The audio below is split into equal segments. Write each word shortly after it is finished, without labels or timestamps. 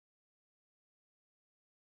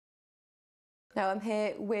Now I'm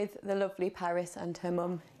here with the lovely Paris and her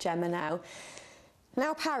mum Gemma now.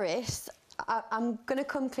 Now Paris, I'm going to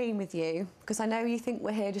come clean with you because I know you think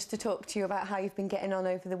we're here just to talk to you about how you've been getting on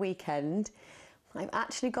over the weekend. I've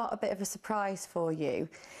actually got a bit of a surprise for you.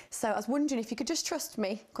 So I was wondering if you could just trust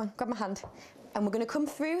me. Go on, grab my hand. And we're going to come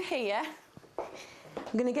through here.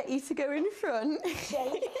 I'm going to get you to go in front.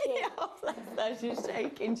 Shaking. Yeah, bless her,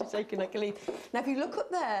 she's shaking like a leaf. Now, if you look up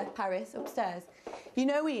there, Paris, upstairs, you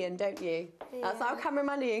know Ian, don't you? Yeah. That's our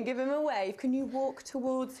cameraman Ian. Give him a wave. Can you walk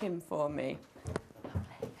towards him for me?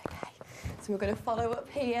 Lovely, OK. So we're going to follow up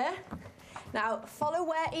here. Now, follow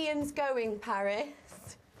where Ian's going, Paris.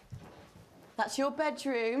 That's your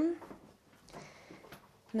bedroom.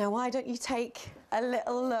 Now, why don't you take a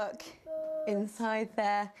little look inside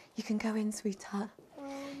there? You can go in, sweetheart.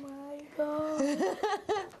 Oh my God.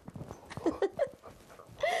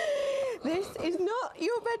 This is not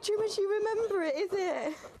your bedroom as you remember it, is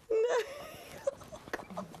it?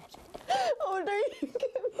 No. Oh no, you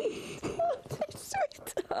get me started,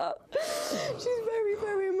 sweetheart. She's very,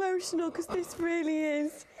 very emotional because this really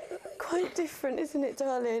is quite different, isn't it,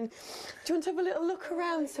 darling? Do you want to have a little look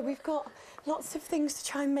around? So we've got lots of things to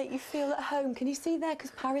try and make you feel at home. Can you see there?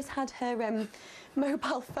 Because Paris had her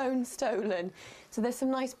mobile phone stolen. So there's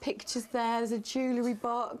some nice pictures there. There's a jewellery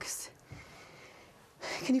box.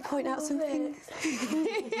 Can you point out some things?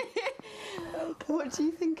 What do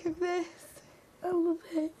you think of this? I love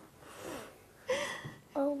it.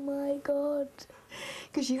 Oh my God.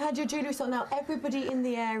 Because you had your jewellery store. Now, everybody in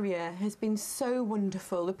the area has been so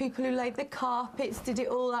wonderful. The people who laid the carpets did it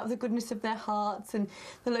all out of the goodness of their hearts, and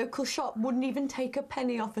the local shop wouldn't even take a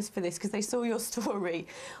penny off us for this because they saw your story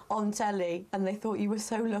on telly and they thought you were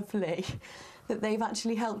so lovely that they've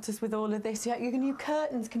actually helped us with all of this. You got your new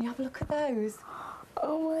curtains. Can you have a look at those?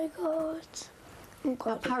 Oh my God.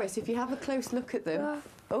 Now, Paris, if you have a close look at them... Yeah.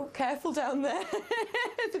 Oh, careful down there.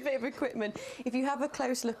 There's a bit of equipment. If you have a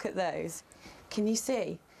close look at those, can you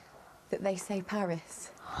see that they say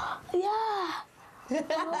Paris? Yeah.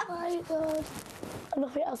 Oh my God.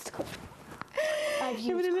 Nothing else to come.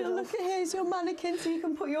 Give it a little look at here's your mannequin so you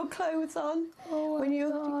can put your clothes on when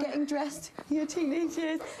you're getting dressed in your teenage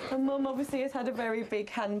years. And Mum obviously has had a very big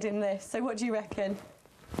hand in this. So what do you reckon?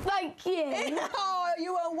 Thank you. Oh,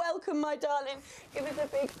 you are welcome, my darling. Give us a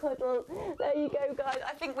big cuddle. There you go, guys.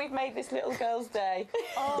 I think we've made this little girl's day.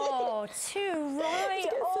 Oh, too right.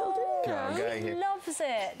 Oh, he loves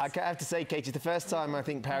it. I have to say, Katie, the first time I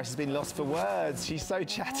think Paris has been lost for words. She's so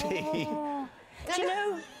chatty. Oh. Do you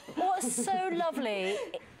know what's so lovely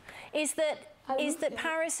is that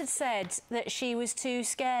Paris had said that she was too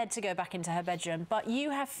scared to go back into her bedroom, but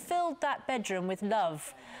you have filled that bedroom with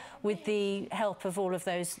love with the help of all of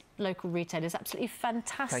those local retailers. Absolutely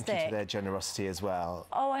fantastic. Thank you for their generosity as well.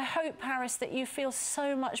 Oh, I hope, Paris, that you feel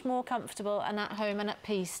so much more comfortable and at home and at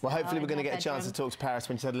peace. Well, hopefully we're going to get a chance to talk to Paris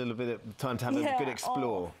when she's had a little bit of time to have a good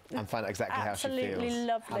explore and find out exactly how she feels. Absolutely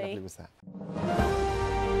lovely. How lovely was that?